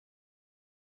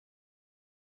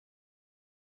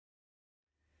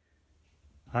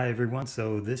Hi everyone,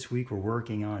 so this week we're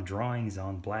working on drawings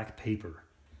on black paper.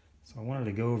 So I wanted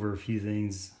to go over a few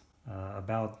things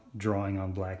about drawing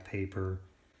on black paper,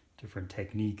 different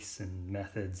techniques and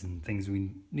methods and things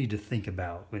we need to think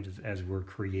about as we're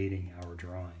creating our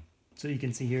drawing. So you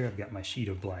can see here I've got my sheet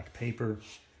of black paper,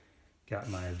 got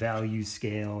my value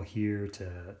scale here to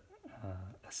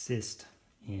assist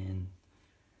in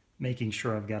making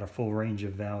sure I've got a full range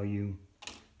of value,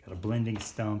 got a blending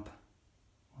stump,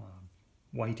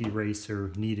 white eraser,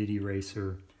 kneaded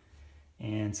eraser,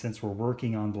 and since we're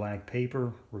working on black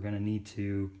paper, we're going to need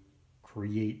to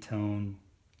create tone,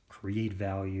 create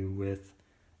value with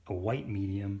a white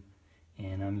medium,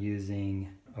 and I'm using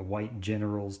a white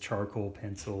General's charcoal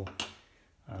pencil.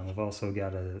 I've also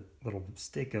got a little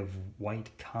stick of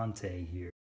white Conte here.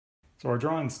 So our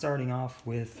drawing's starting off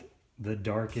with the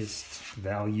darkest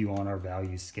value on our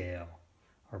value scale,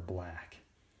 our black.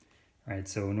 All right,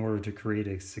 so in order to create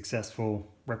a successful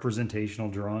representational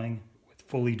drawing with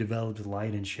fully developed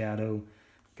light and shadow,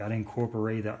 got to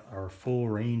incorporate our full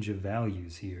range of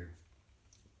values here.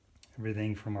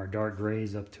 Everything from our dark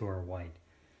grays up to our white.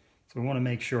 So we want to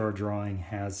make sure our drawing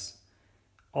has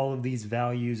all of these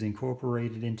values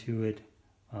incorporated into it,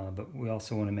 but we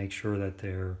also want to make sure that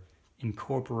they're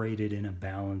incorporated in a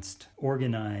balanced,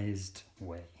 organized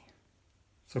way.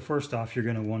 So first off, you're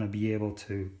going to want to be able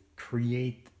to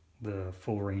create the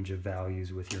full range of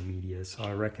values with your media. So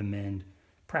I recommend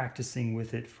practicing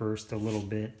with it first a little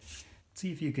bit.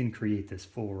 See if you can create this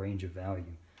full range of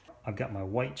value. I've got my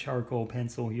white charcoal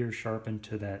pencil here sharpened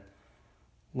to that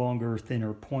longer,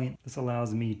 thinner point. This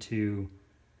allows me to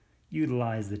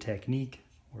utilize the technique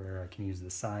where I can use the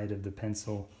side of the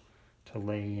pencil to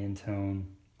lay in tone.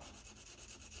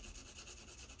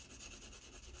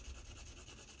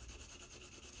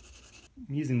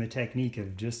 I'm using the technique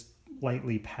of just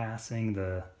lightly passing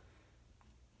the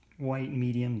white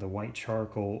medium, the white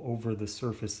charcoal, over the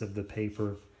surface of the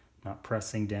paper, not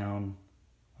pressing down,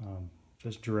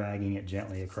 just dragging it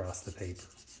gently across the paper.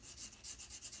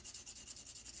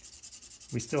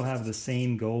 We still have the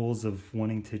same goals of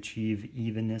wanting to achieve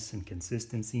evenness and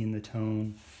consistency in the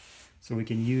tone, so we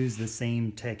can use the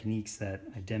same techniques that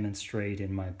I demonstrate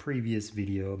in my previous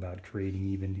video about creating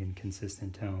even and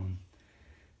consistent tone,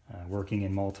 working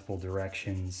in multiple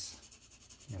directions,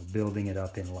 building it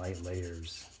up in light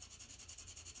layers.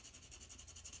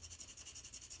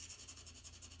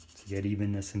 To get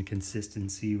evenness and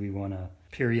consistency, we want to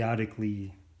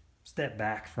periodically step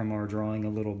back from our drawing a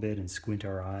little bit and squint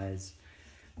our eyes.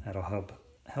 That'll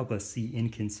help us see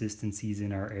inconsistencies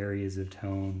in our areas of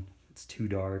tone. It's too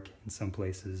dark in some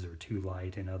places or too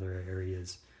light in other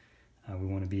areas. We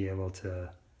want to be able to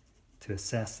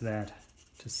assess that,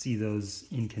 to see those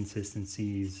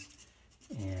inconsistencies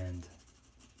and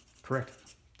correct.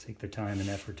 Take the time and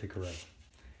effort to correct.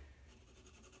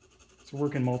 So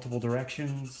work in multiple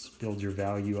directions, build your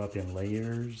value up in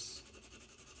layers.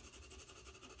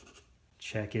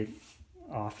 Check it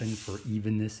often for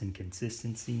evenness and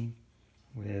consistency.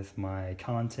 With my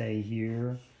Conte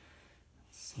here,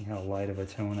 see how light of a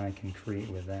tone I can create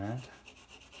with that.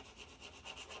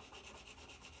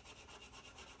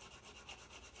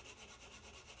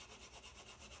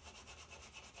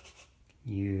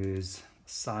 Use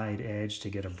side edge to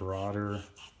get a broader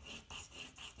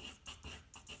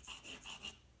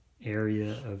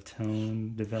area of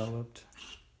tone developed,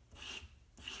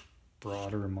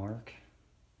 broader mark.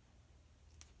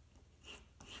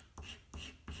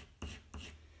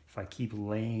 If I keep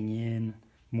laying in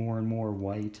more and more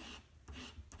white,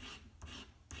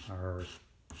 our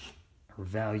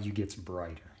value gets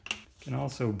brighter. Can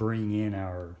also bring in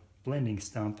our blending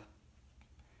stump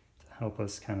to help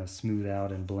us kind of smooth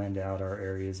out and blend out our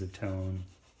areas of tone.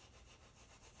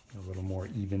 A little more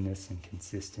evenness and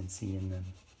consistency in them.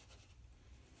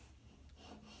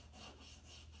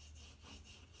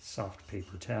 Soft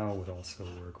paper towel would also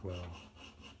work well.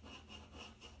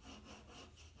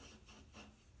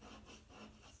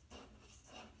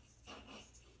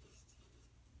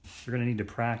 You're going to need to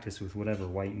practice with whatever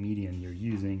white medium you're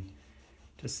using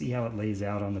to see how it lays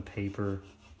out on the paper,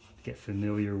 get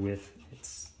familiar with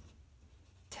its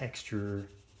texture,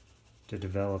 to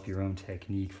develop your own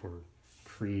technique for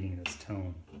creating this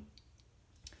tone.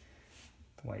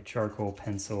 The white charcoal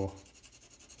pencil,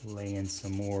 lay in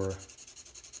some more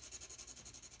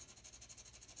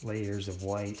layers of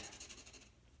white.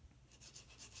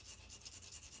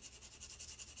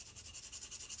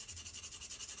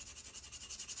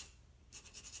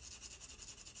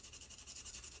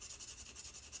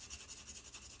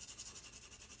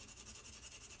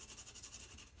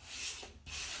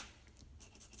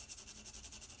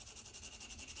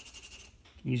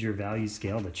 Use your value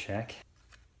scale to check.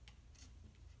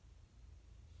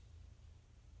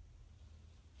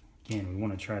 Again, we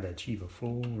want to try to achieve a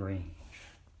full range.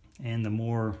 And the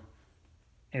more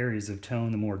areas of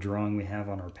tone, the more drawing we have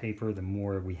on our paper, the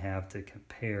more we have to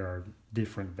compare our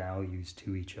different values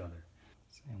to each other.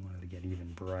 So I wanted to get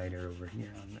even brighter over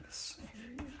here on this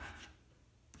area.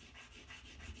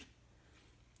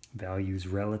 Values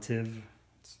relative.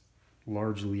 It's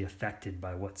largely affected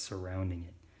by what's surrounding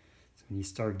it. So when you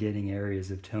start getting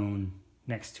areas of tone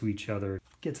next to each other, it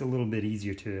gets a little bit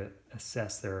easier to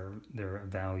assess their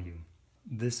value.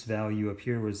 This value up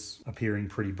here was appearing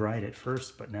pretty bright at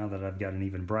first, but now that I've got an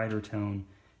even brighter tone,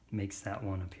 it makes that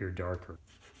one appear darker.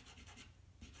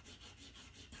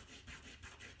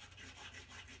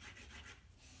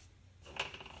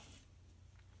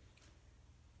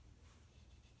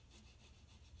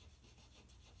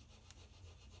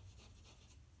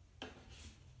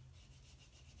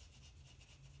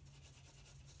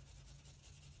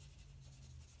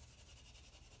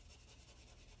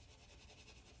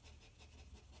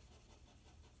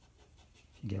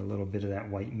 You get a little bit of that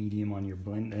white medium on your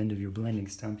end of your blending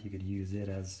stump, you could use it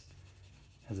as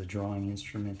a drawing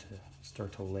instrument to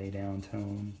start to lay down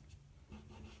tone.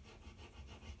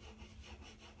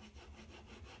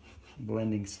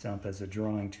 Blending stump as a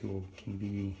drawing tool can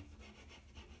be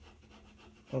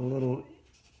a little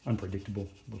unpredictable,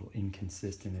 a little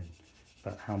inconsistent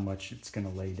about how much it's going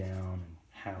to lay down and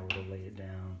how to lay it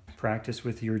down. Practice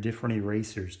with your different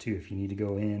erasers too. If you need to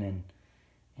go in and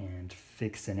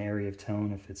fix an area of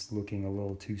tone, if it's looking a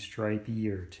little too stripy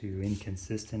or too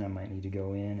inconsistent, I might need to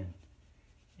go in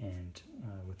and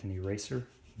with an eraser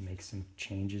make some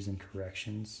changes and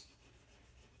corrections.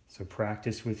 So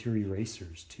practice with your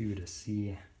erasers too to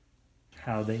see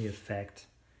how they affect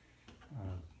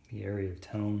the area of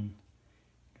tone.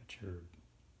 Got your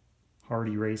hard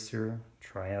eraser,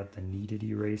 try out the kneaded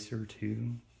eraser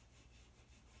too.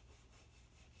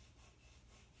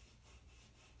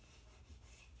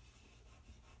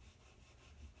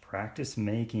 Practice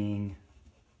making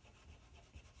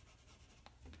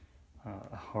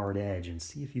a hard edge and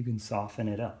see if you can soften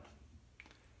it up.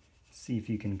 See if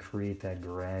you can create that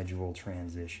gradual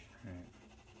transition.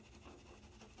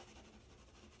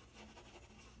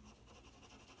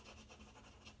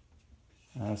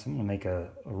 Right? So I'm going to make a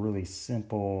really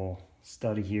simple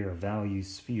study here, a value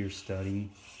sphere study.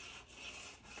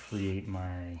 Create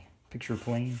my picture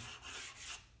plane.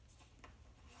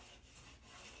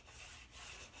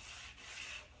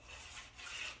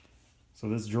 So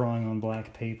this drawing on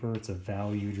black paper, it's a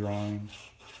value drawing.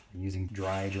 We're using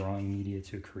dry drawing media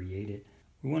to create it.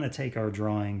 We want to take our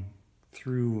drawing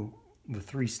through the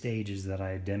 3 stages that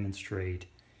I demonstrate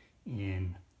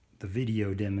in the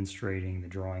video demonstrating the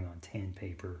drawing on tan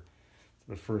paper.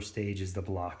 So the first stage is the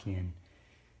block in.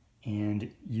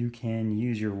 And you can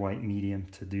use your white medium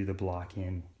to do the block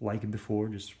in. Like before,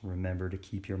 just remember to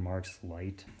keep your marks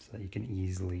light so that you can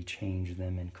easily change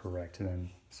them and correct them.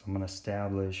 So I'm going to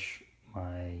establish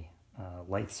my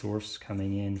light source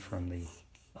coming in from the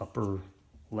upper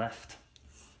left.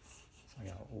 So I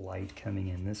got light coming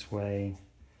in this way.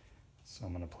 So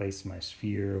I'm going to place my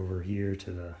sphere over here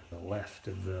to the left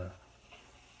of the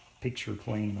picture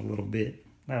plane a little bit.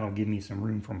 That'll give me some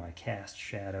room for my cast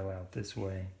shadow out this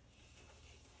way.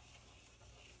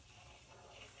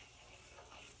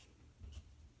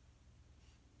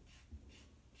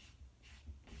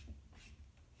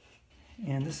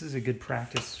 And this is a good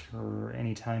practice for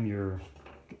any time you're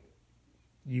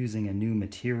using a new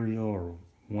material or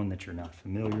one that you're not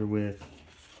familiar with.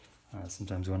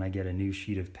 Sometimes when I get a new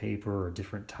sheet of paper or a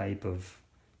different type of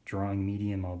drawing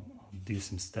medium, I'll do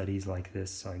some studies like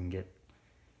this so I can get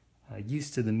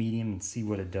used to the medium and see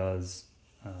what it does.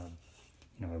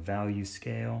 You know, a value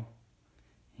scale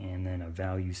and then a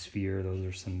value sphere. Those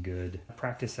are some good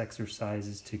practice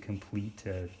exercises to complete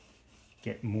to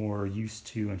get more used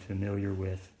to and familiar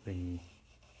with the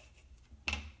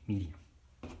medium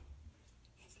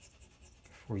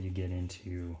before you get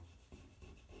into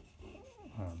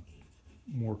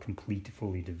more complete,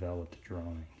 fully developed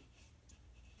drawing.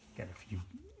 Got a few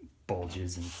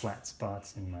bulges and flat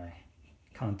spots in my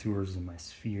contours in my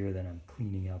sphere that I'm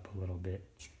cleaning up a little bit,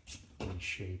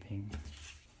 reshaping.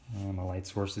 My light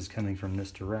source is coming from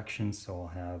this direction, so I'll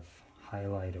have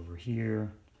highlight over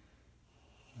here.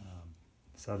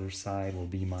 This other side will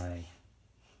be my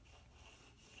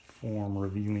form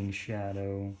revealing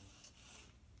shadow.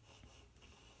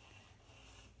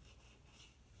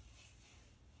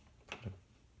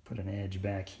 Put an edge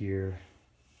back here.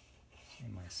 See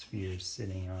my sphere is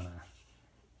sitting on a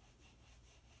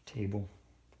table.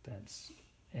 That's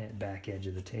at back edge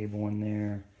of the table in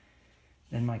there.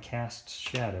 And my cast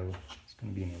shadow is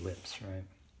going to be an ellipse, right?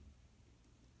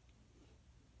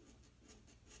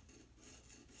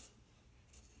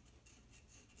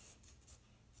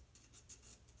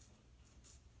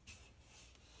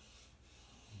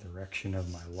 Direction of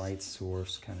my light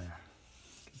source kind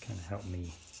of help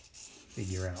me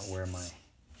figure out where my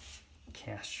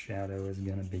cast shadow is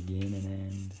going to begin and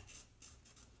end.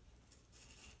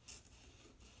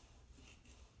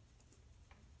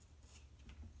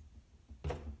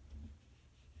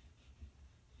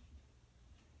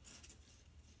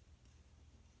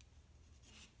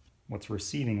 What's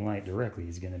receiving light directly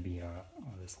is going to be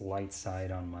this light side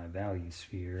on my value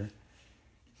sphere.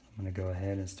 I'm going to go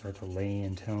ahead and start to lay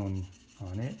in tone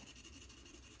on it.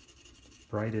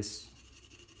 Brightest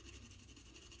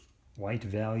white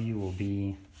value will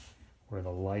be where the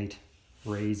light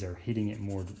rays are hitting it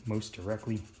most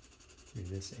directly through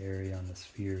this area on the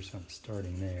sphere, so I'm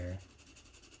starting there.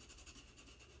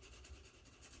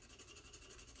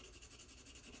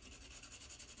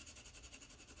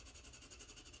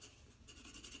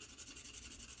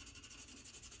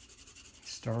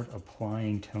 Start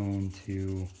applying tone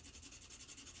to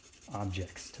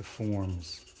objects, to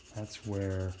forms. That's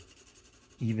where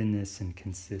evenness and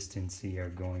consistency are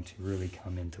going to really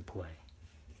come into play.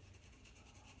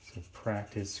 So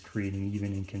practice creating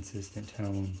even and consistent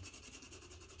tone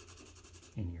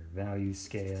in your value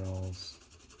scales,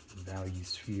 value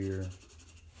sphere.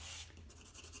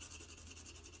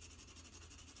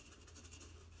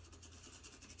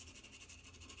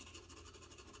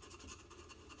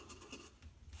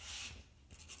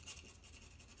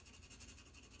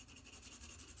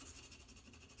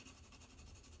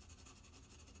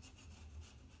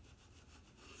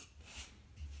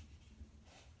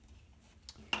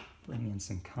 Bring in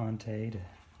some Conte to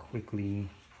quickly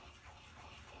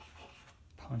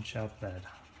punch up that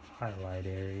highlight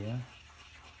area.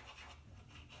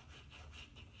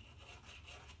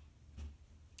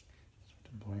 Start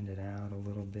to blend it out a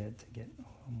little bit to get a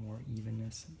little more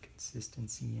evenness and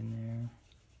consistency in there.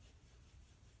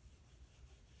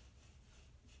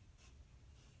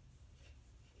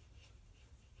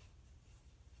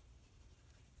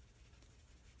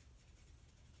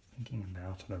 Thinking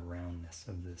about the roundness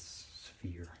of this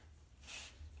sphere.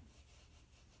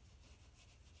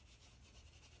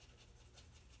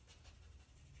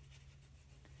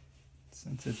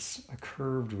 Since it's a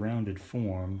curved, rounded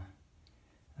form,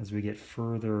 as we get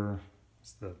further,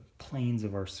 as the planes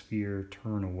of our sphere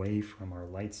turn away from our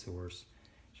light source,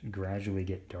 it should gradually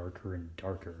get darker and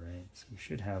darker, right? So we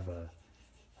should have a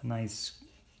nice,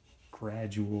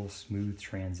 gradual, smooth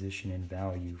transition in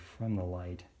value from the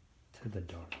light to the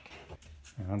dark.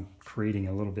 Now I'm creating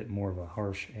a little bit more of a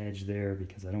harsh edge there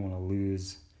because I don't want to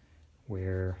lose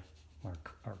where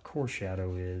our core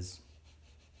shadow is,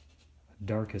 the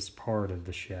darkest part of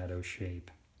the shadow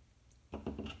shape.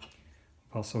 I've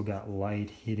also got light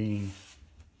hitting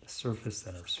the surface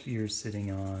that our sphere is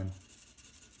sitting on,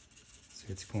 so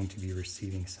it's going to be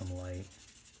receiving some light.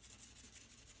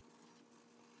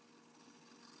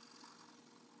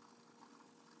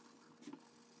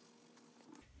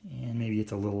 And maybe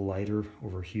it's a little lighter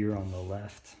over here on the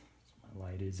left. So my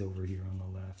light is over here on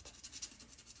the left.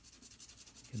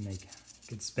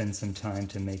 Could spend some time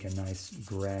to make a nice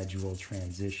gradual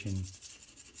transition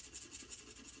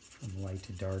from light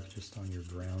to dark just on your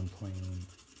ground plane.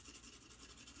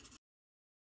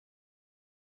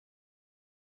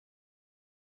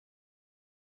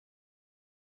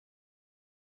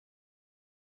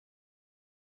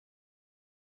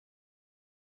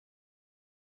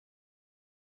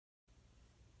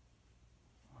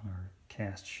 On our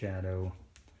cast shadow,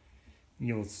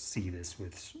 you'll see this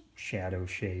with shadow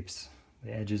shapes.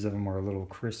 The edges of them are a little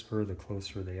crisper the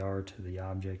closer they are to the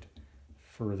object.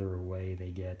 Further away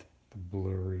they get, the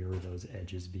blurrier those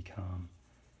edges become.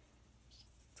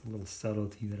 It's a little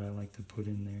subtlety that I like to put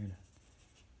in there.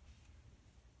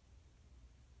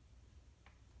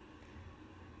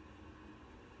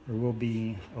 There will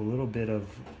be a little bit of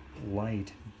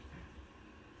light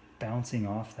bouncing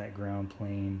off that ground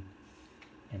plane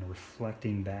and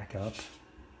reflecting back up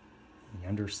the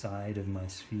underside of my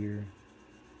sphere.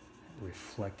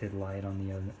 Reflected light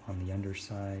on the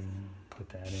underside, put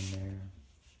that in there.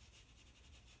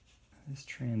 This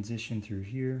transition through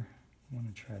here, I want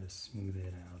to try to smooth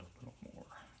it out a little more.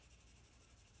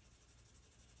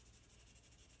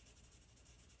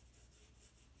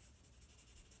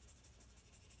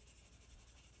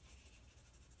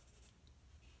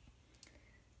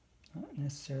 Not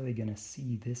necessarily going to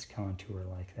see this contour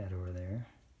like that over there.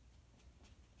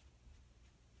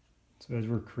 So as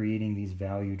we're creating these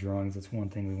value drawings, that's one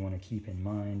thing we want to keep in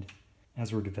mind.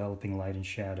 as we're developing light and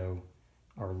shadow,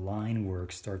 our line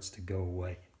work starts to go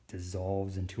away. It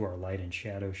dissolves into our light and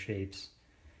shadow shapes.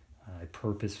 I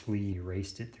purposefully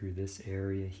erased it through this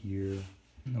area here.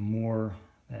 And the more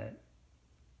that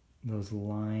those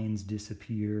lines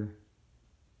disappear,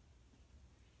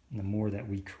 and the more that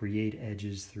we create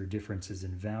edges through differences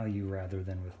in value rather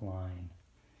than with line,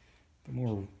 the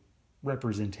more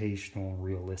representational and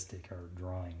realistic our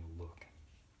drawing will look.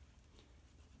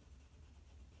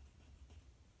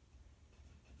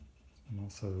 I'm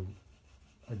also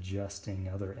adjusting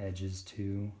other edges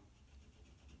too.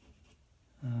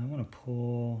 I want to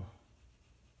pull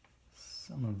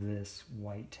some of this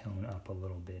white tone up a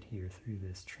little bit here through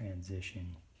this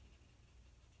transition.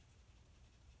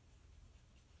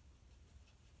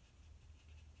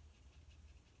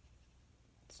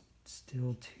 It's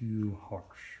still too harsh,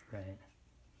 right?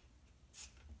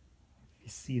 You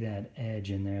see that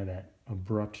edge in there, that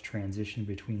abrupt transition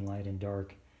between light and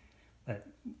dark, that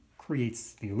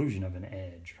creates the illusion of an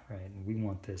edge, right? And we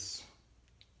want this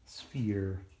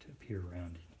sphere to appear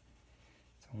around it.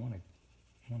 So I want to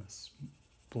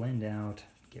blend out,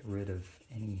 get rid of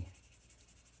any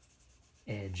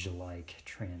edge-like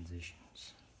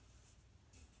transitions.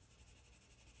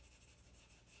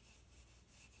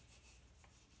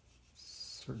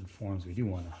 Certain forms we do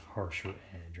want a harsher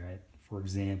edge, right? For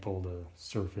example, the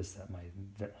surface that my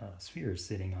sphere is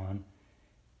sitting on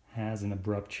has an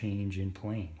abrupt change in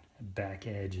plane. The back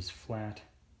edge is flat,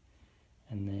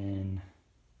 and then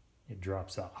it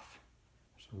drops off.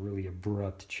 There's a really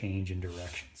abrupt change in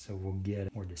direction, so we'll get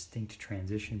a more distinct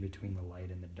transition between the light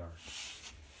and the dark.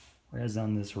 Whereas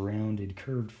on this rounded,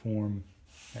 curved form,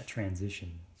 that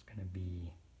transition is going to be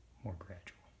more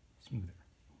gradual, smoother.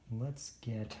 Let's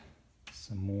get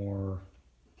some more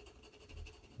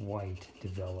white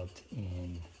developed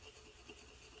in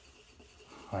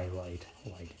highlight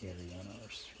light area on our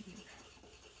sphere.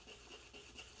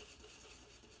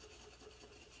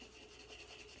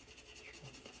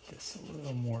 Get this a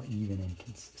little more even and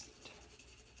consistent.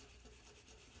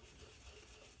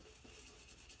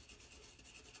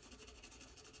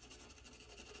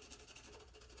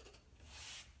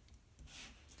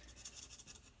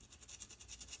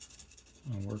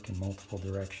 I'll work in multiple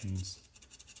directions.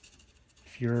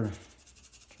 If you're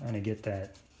trying to get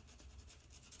that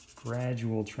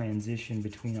gradual transition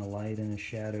between a light and a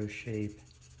shadow shape,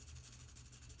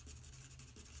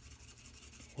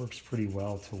 it works pretty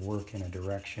well to work in a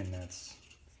direction that's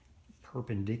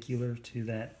perpendicular to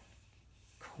that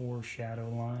core shadow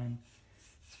line.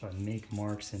 So if I make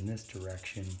marks in this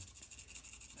direction,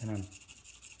 then I'm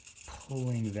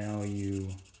pulling value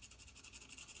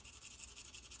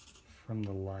from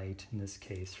the light, in this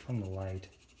case, from the light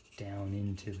down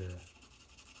into the,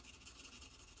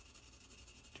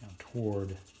 down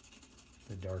toward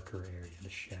the darker area, the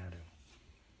shadow.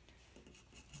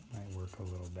 Might work a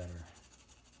little better.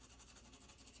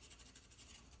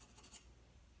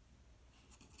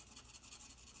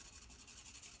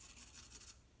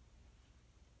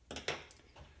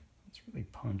 Let's really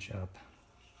punch up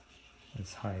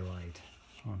this highlight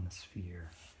on the sphere.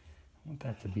 I want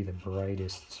that to be the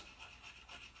brightest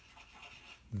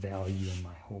value in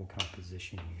my whole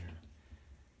composition here.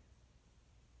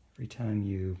 Every time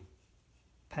you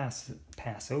pass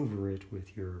over it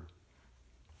with your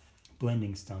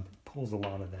blending stump, it pulls a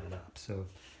lot of that up. So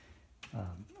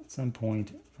at some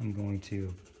point I'm going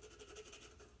to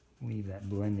leave that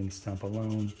blending stump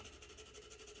alone,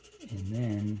 and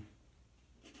then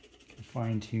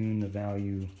fine-tune the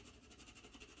value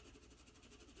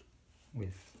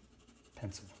with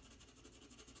pencil.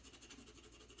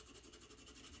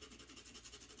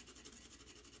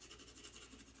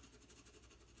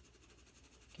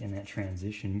 In that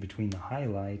transition between the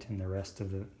highlight and the rest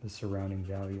of the surrounding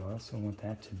value, I also want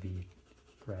that to be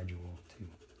gradual too.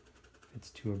 If it's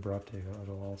too abrupt,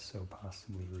 it'll also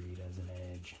possibly read as an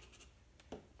edge.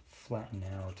 Flatten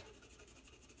out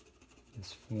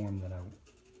this form that I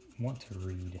want to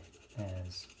read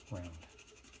as round.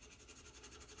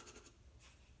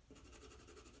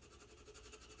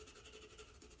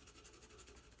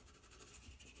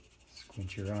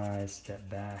 Squint your eyes, step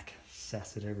back,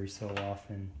 assess it every so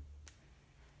often.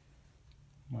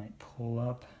 Might pull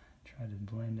up, try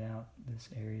to blend out this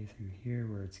area through here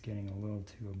where it's getting a little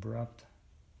too abrupt.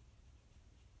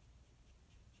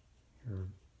 Your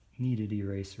kneaded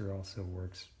eraser also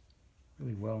works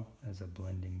really well as a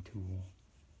blending tool.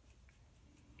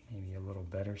 Maybe a little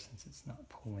better since it's not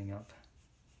pulling up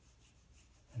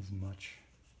as much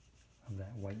of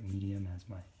that white medium as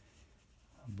my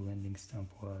blending stump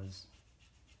was.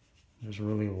 Just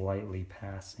really lightly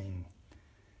passing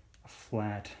a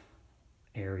flat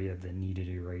area of the kneaded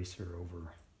eraser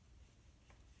over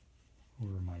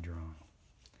my drawing.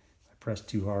 If I press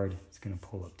too hard, it's going to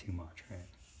pull up too much, right?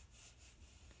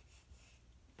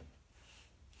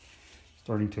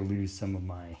 Starting to lose some of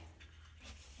my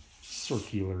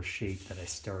circular shape that I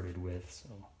started with, so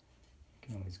I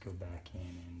can always go back in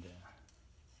and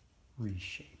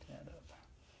reshape that up.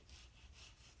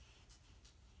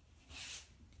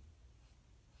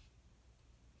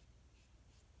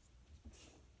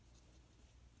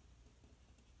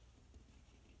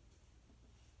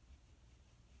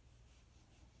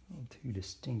 A little too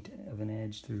distinct of an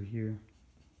edge through here.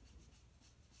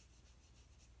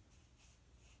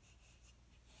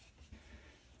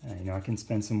 You know, I can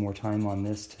spend some more time on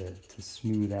this to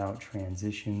smooth out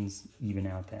transitions, even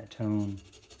out that tone.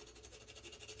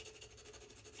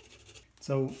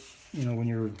 So, you know, when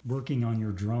you're working on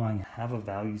your drawing, have a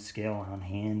value scale on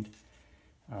hand.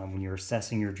 When you're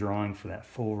assessing your drawing for that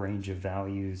full range of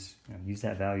values, you know, use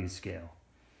that value scale.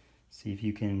 See if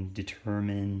you can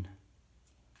determine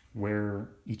where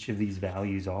each of these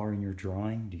values are in your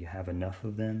drawing. Do you have enough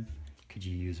of them? Could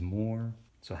you use more?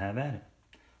 So have at it.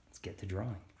 Let's get to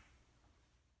drawing.